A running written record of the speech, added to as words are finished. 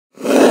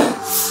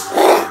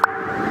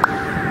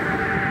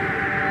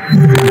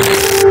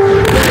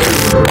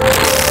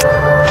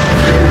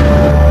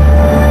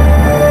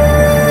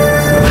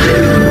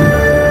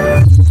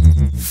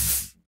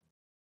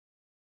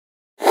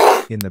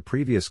the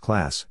previous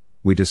class,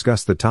 we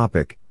discussed the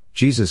topic,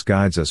 Jesus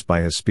guides us by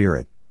His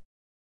Spirit.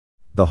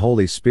 The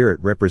Holy Spirit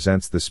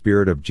represents the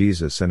Spirit of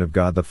Jesus and of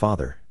God the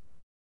Father.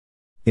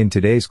 In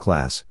today's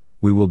class,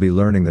 we will be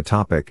learning the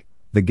topic,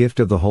 the gift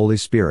of the Holy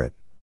Spirit.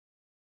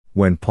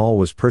 When Paul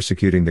was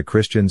persecuting the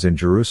Christians in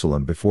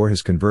Jerusalem before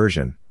his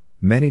conversion,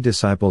 many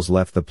disciples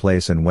left the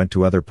place and went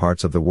to other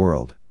parts of the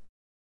world.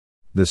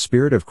 The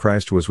Spirit of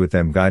Christ was with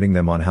them, guiding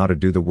them on how to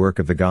do the work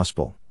of the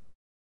gospel.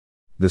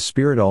 The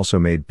Spirit also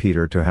made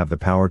Peter to have the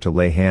power to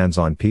lay hands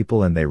on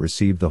people, and they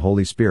received the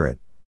Holy Spirit.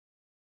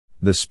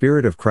 The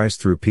Spirit of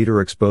Christ through Peter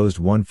exposed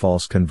one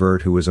false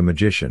convert who was a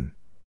magician.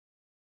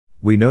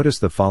 We notice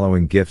the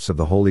following gifts of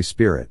the Holy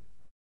Spirit: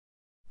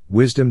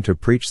 wisdom to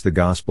preach the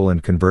gospel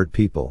and convert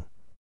people,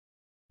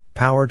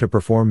 power to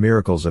perform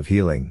miracles of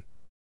healing,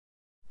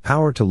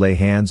 power to lay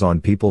hands on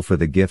people for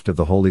the gift of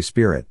the Holy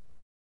Spirit,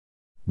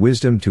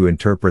 wisdom to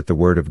interpret the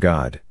Word of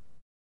God.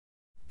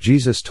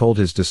 Jesus told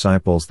His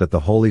disciples that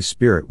the Holy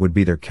Spirit would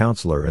be their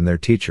counselor and their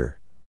teacher.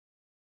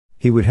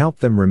 He would help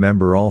them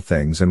remember all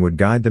things and would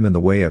guide them in the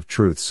way of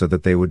truth so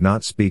that they would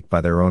not speak by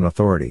their own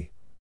authority.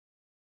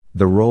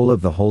 The role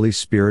of the Holy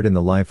Spirit in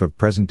the life of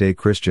present-day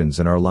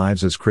Christians and our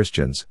lives as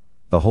Christians: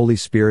 the Holy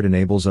Spirit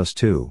enables us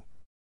to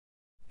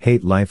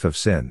hate life of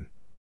sin,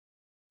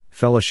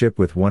 fellowship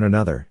with one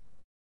another,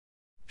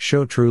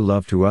 show true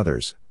love to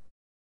others,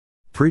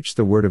 preach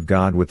the Word of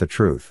God with the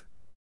truth,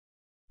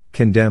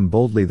 condemn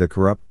boldly the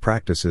corrupt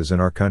practices in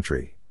our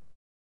country,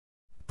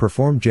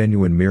 perform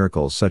genuine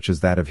miracles such as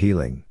that of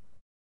healing.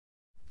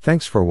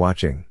 Thanks for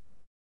watching.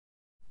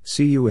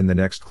 See you in the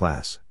next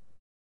class.